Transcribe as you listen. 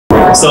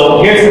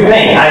So here's the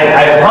thing.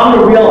 I've come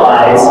to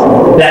realize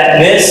that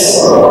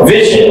this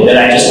vision that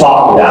I just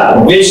talked about,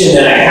 the vision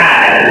that I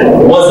had,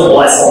 was a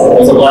blessing. It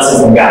was a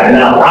blessing from God.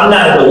 Now, I'm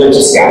not a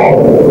religious guy.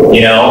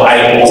 You know,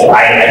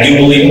 I do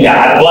believe in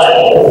God,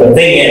 but the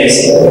thing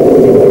is,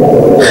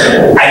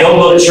 I don't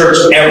go to church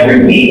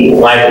every week.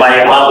 My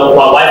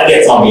wife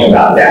gets on me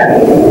about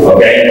that.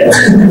 Okay?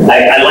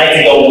 I like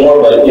to go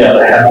more, but you know,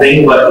 I have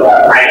things, but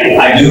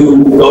I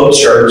do go to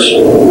church.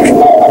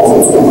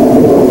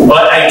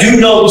 But I do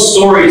know the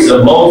stories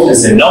of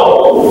Moses and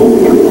Noah.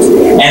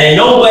 And in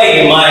no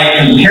way am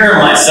I comparing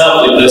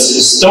myself with those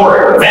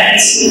historic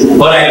events.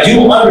 But I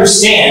do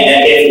understand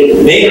that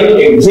if they are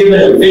given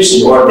a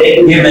vision or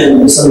they're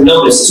given some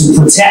notice to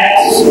protect,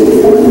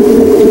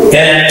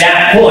 then at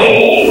that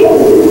point,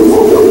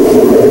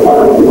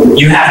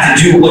 you have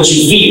to do what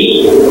you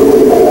feel.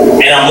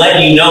 And I'm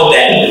letting you know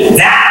that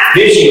that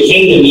vision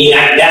came to me,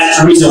 and that's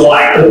the reason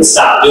why I couldn't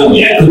stop doing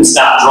it. I couldn't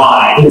stop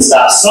drawing. I couldn't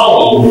stop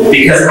sewing,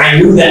 because I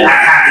knew that I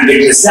had to get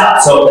this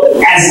out. So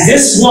as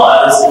this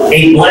was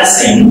a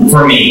blessing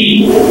for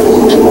me,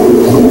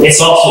 it's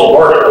also a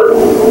burden.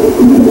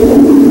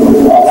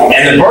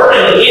 And the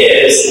burden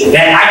is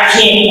that I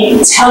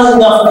can't tell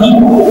enough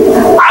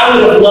people. I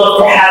would have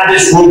loved to have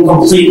this room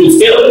completely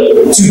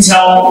filled to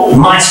tell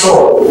my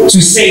story,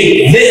 to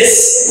say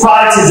this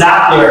product is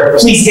out there,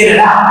 please get it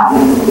out.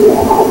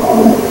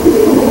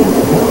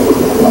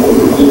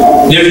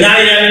 There's not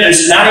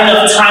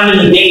enough time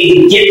in the day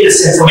to get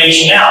this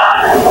information out.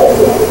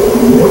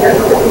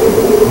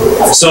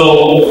 So,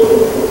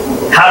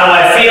 how do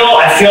I feel?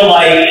 I feel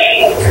like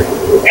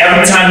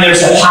every time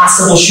there's a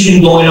possible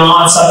shooting going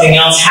on, something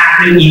else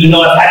happening, even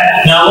though I've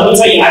had, now let me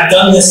tell you, I've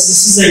done this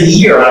is a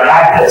year I've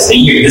had this, a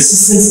year. This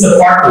is since the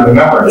park,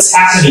 remember, this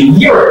happened a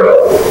year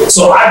ago.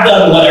 So I've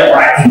done whatever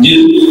I can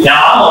do.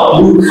 Now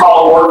I'm a blue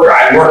collar worker,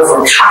 I work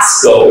for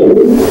Costco,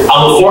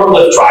 I'm a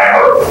forklift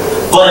driver,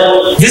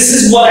 but this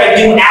is what I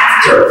do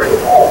after.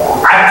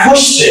 I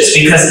push this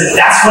because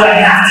that's what I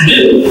have to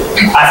do.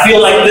 I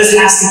feel like this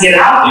has to get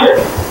out there.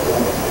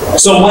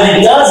 So when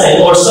it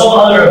doesn't, or some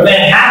other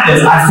event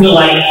happens, I feel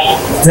like,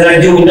 did I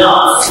do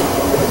enough?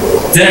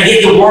 Did I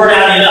get the word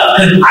out enough?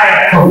 Because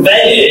I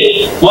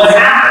prevented what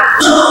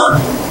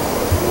happened.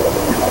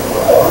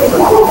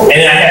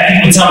 And I have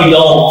people tell me,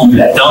 don't do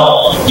that.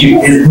 Don't.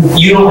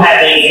 You don't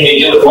have anything to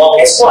do with it. Well,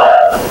 guess what?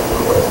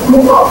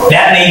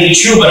 That may be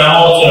true, but I'm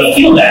always going to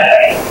feel that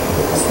way.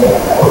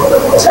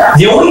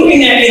 The only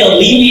thing that can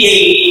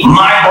alleviate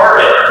my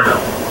burden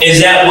is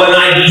that when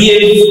I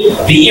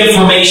give the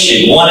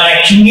information, when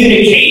I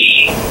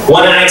communicate,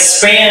 when I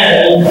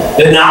expand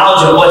the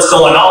knowledge of what's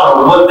going on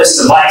or what this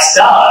device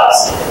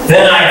does,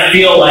 then I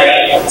feel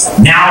like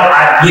now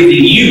I've given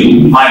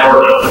you my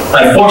burden.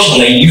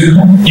 Unfortunately, you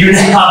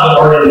now have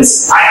the burden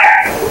I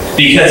have.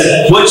 Because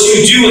what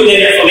you do with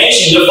that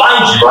information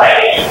defines you,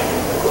 right?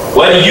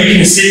 Whether you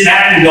can sit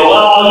back and go,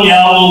 oh, you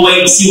know, we'll wait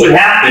and see what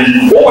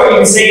happens, or you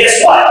can say, guess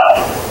what?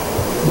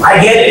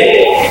 I get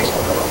it.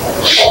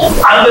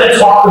 I'm going to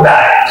talk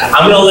about it.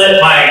 I'm going to let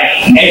my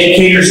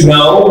educators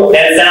know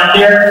that it's out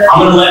there. I'm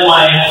going to let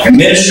my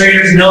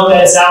administrators know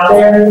that it's out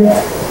there.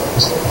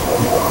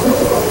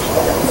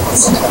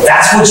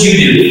 That's what you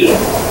do.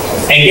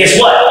 And guess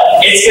what?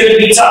 It's going to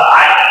be tough.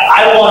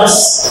 I want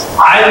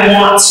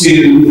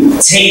to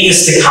take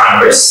this to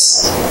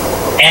Congress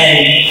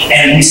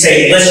and we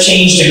say, let's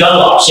change the gun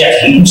laws.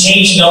 Yes, we can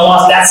change the gun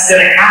laws. That's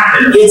going to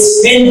happen.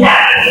 It's been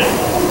happening.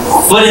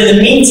 But in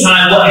the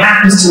meantime, what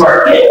happens to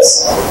our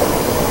kids?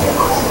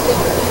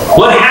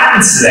 What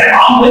happens to them?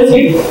 I'm with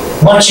you.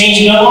 Want to change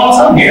the gun laws?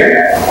 I'm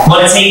here.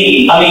 Want to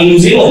take, New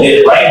Zealand did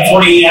it, right? In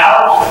 48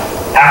 hours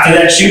after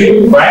that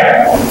shooting,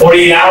 right?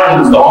 48 hours, it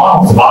was gone,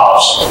 it was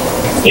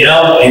abolished. You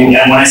know, and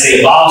when I say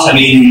abolished, I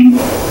mean,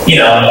 you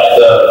know,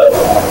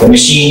 the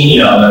machine,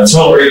 you know, the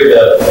artillery,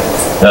 the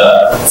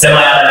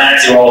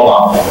semi-automatics are all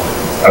gone.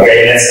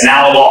 Okay, that's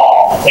now a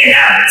law. Can't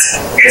have it.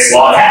 It's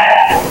law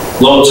had.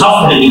 A little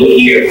tougher to do it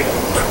here.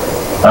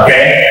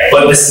 Okay?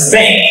 But this is the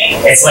thing.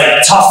 It's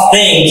like tough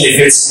things, if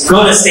it's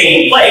going to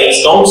stay in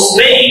place, those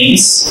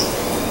things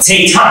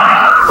take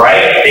time,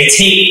 right? They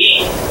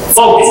take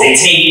focus. They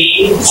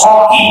take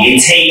talking.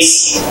 It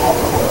takes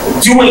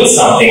doing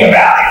something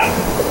about it.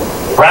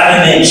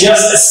 Rather than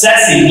just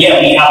assessing, yeah,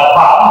 we have a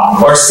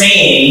problem, or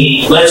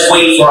saying, let's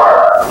wait for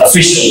our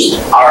officials,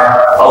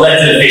 our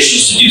elected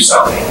officials to do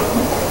something.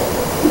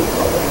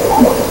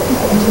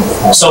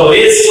 So it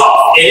is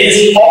tough. It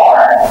is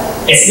hard.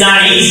 It's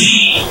not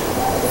easy.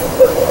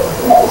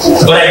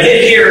 But I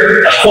did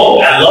hear a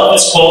quote. I love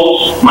this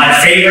quote. My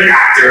favorite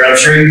actor, I'm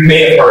sure you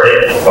may have heard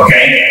it,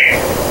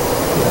 okay?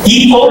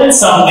 He quoted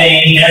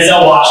something,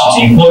 Denzel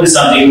Washington, quoted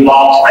something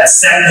about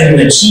accepting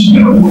an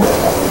achievement.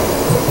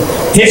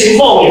 His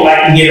quote, if I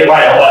can get it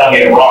right, I hope I don't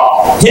get it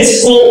wrong.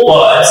 His quote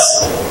was,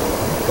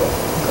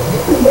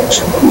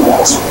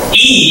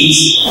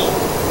 ease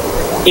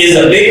is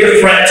a bigger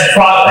threat to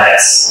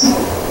progress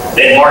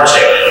than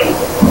hardship.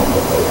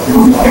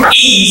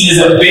 Ease is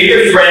a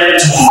bigger threat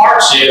to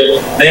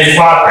hardship than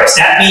progress.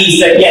 That means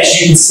that,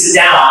 yes, you can sit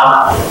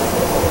down.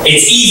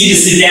 It's easy to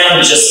sit down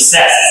and just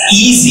assess. It's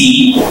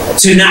easy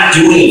to not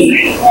do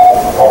anything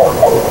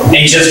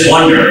and just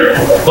wonder.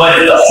 But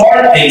it's the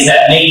hard things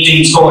that make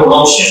things go in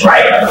motion,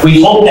 right?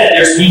 We hope that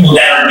there's people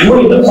that are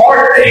doing the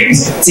hard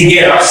things to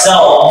get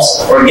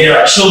ourselves or get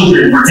our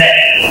children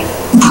protected.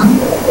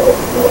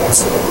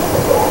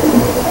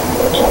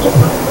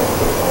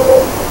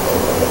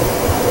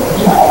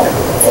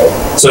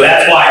 So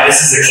that's why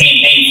this is a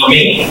campaign for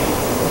me.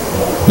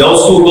 No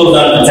school goes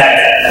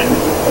unprotected.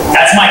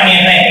 That's my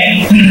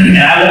campaign. And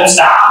I won't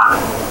stop.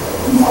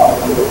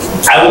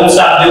 I won't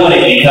stop doing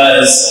it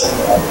because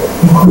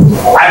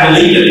I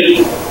believe in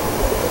it.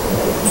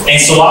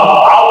 And so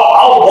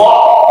I'll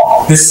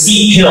walk the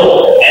steep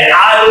hill and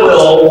I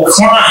will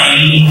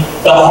climb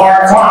the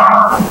hard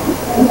climb.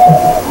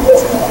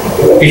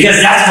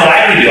 Because that's what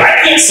I can do. I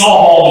can't solve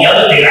all the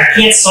other things. I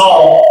can't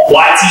solve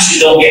why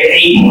teachers don't get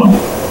paid more.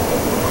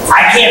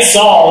 I can't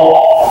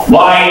solve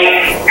why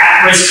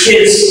at-risk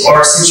kids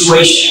are a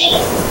situation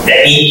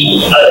that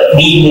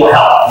need more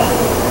help.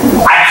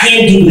 I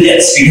can do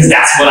this because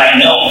that's what I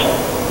know.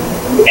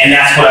 And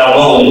that's what I'm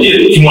willing to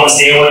do. If you want to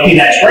stay with me,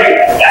 that's great.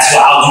 That's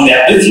why I'll do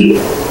that with you.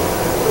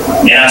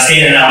 And I'll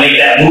stand and I'll make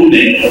that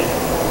movement.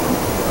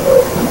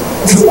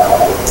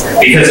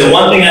 Because the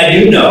one thing I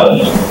do know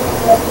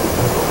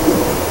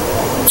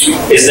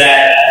is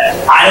that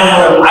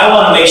I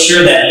want to make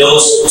sure that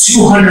those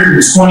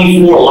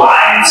 224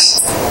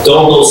 lives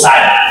don't go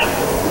silent.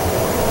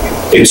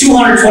 The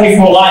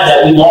 224 lives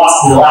that we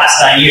lost in the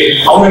last 9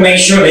 years, I want to make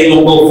sure they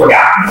don't go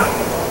forgotten.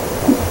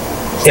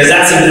 Because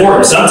that's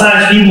important.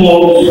 Sometimes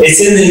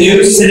it's in the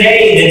news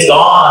today and it's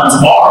gone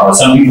tomorrow.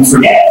 Some people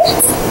forget.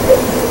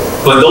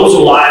 But those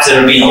are lives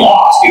that are being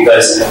lost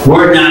because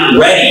we're not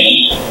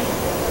ready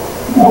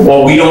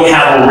or we don't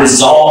have a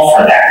resolve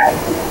for that.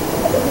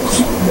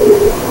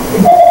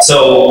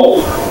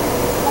 So,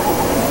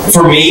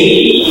 for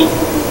me,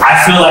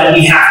 I feel like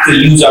we have to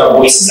use our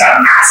voices.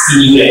 I'm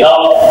asking you to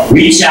help,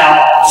 reach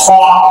out,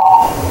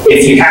 talk.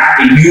 If you have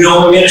to, you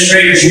know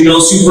administrators, you know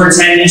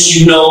superintendents,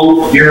 you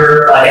know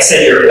your, like I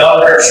said, your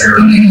governors, your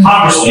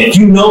congressmen. If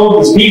you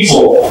know these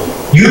people,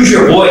 use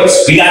your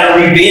voice. We got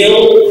to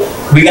rebuild,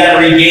 we got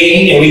to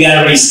regain, and we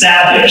got to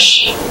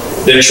reestablish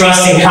the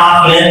trust and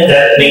confidence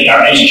that make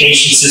our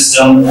education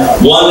system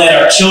one that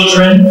our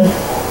children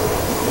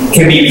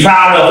can be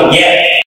proud of again.